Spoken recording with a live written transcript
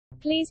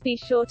Please be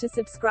sure to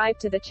subscribe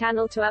to the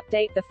channel to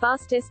update the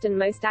fastest and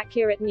most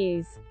accurate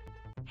news.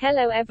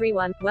 Hello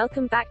everyone,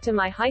 welcome back to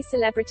my High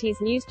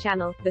Celebrities News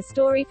channel. The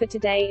story for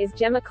today is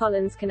Gemma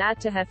Collins can add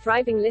to her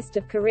thriving list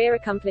of career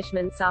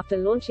accomplishments after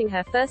launching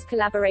her first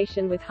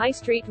collaboration with high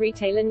street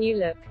retailer New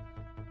Look.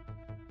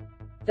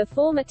 The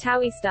former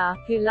TOWIE star,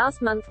 who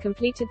last month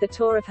completed the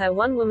tour of her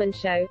one-woman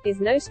show, is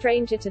no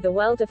stranger to the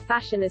world of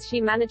fashion as she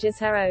manages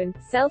her own,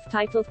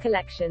 self-titled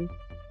collection.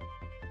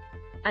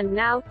 And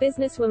now,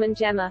 businesswoman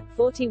Gemma,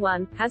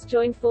 41, has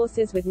joined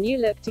forces with New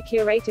Look to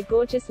curate a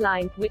gorgeous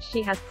line, which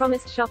she has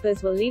promised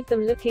shoppers will leave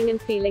them looking and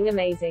feeling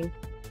amazing.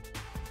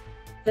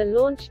 The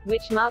launch,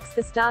 which marks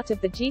the start of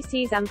the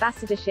GC's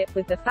ambassadorship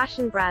with the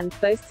fashion brand,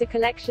 boasts a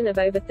collection of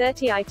over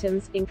 30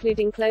 items,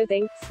 including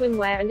clothing,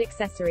 swimwear and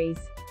accessories.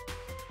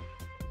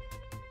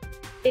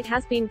 It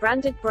has been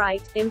branded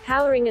bright,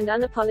 empowering and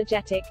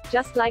unapologetic,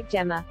 just like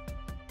Gemma.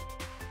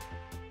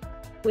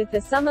 With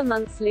the summer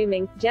months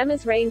looming,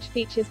 Gemma's range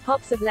features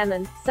pops of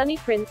lemon, sunny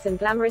prints and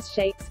glamorous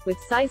shapes, with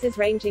sizes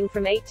ranging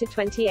from 8 to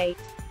 28.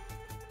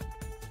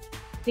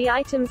 The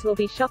items will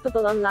be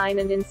shoppable online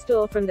and in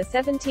store from the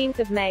 17th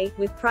of May,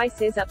 with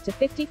prices up to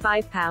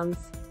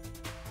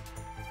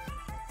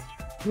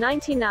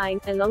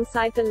 £55.99.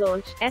 Alongside the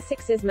launch,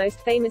 Essex's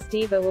most famous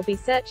diva will be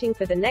searching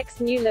for the next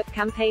New Look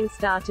campaign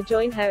star to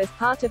join her as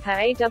part of her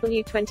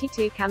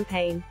AW22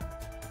 campaign.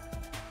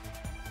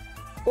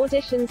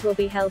 Auditions will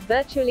be held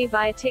virtually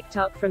via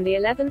TikTok from the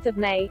 11th of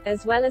May,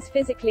 as well as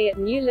physically at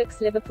New Look's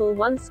Liverpool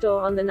 1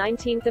 store on the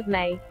 19th of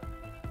May.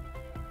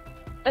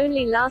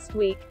 Only last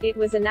week, it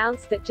was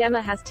announced that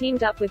Gemma has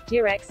teamed up with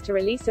Durex to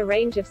release a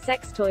range of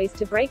sex toys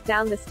to break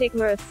down the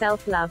stigma of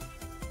self-love.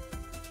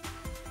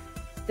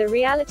 The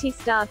reality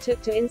star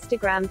took to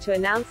Instagram to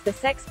announce the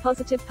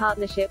sex-positive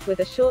partnership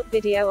with a short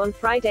video on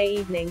Friday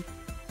evening.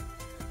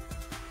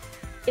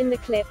 In the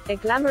clip, a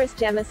glamorous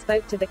Gemma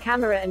spoke to the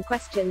camera and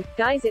questioned,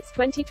 "Guys, it's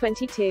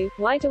 2022,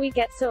 why do we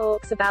get so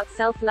orcs about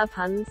self-love,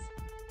 huns?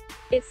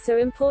 It's so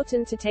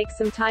important to take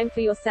some time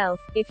for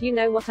yourself, if you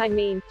know what I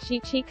mean," she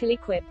cheekily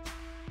quipped.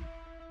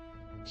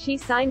 She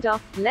signed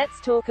off, "Let's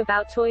talk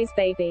about toys,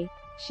 baby."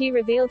 She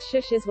revealed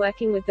Shush is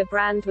working with the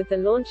brand with the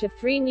launch of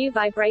 3 new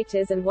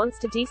vibrators and wants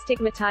to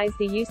destigmatize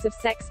the use of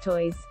sex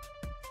toys.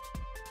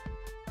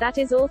 That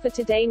is all for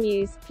today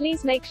news.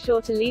 Please make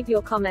sure to leave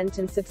your comment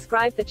and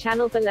subscribe the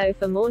channel below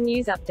for more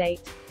news update.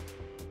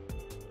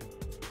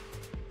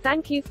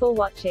 Thank you for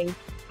watching.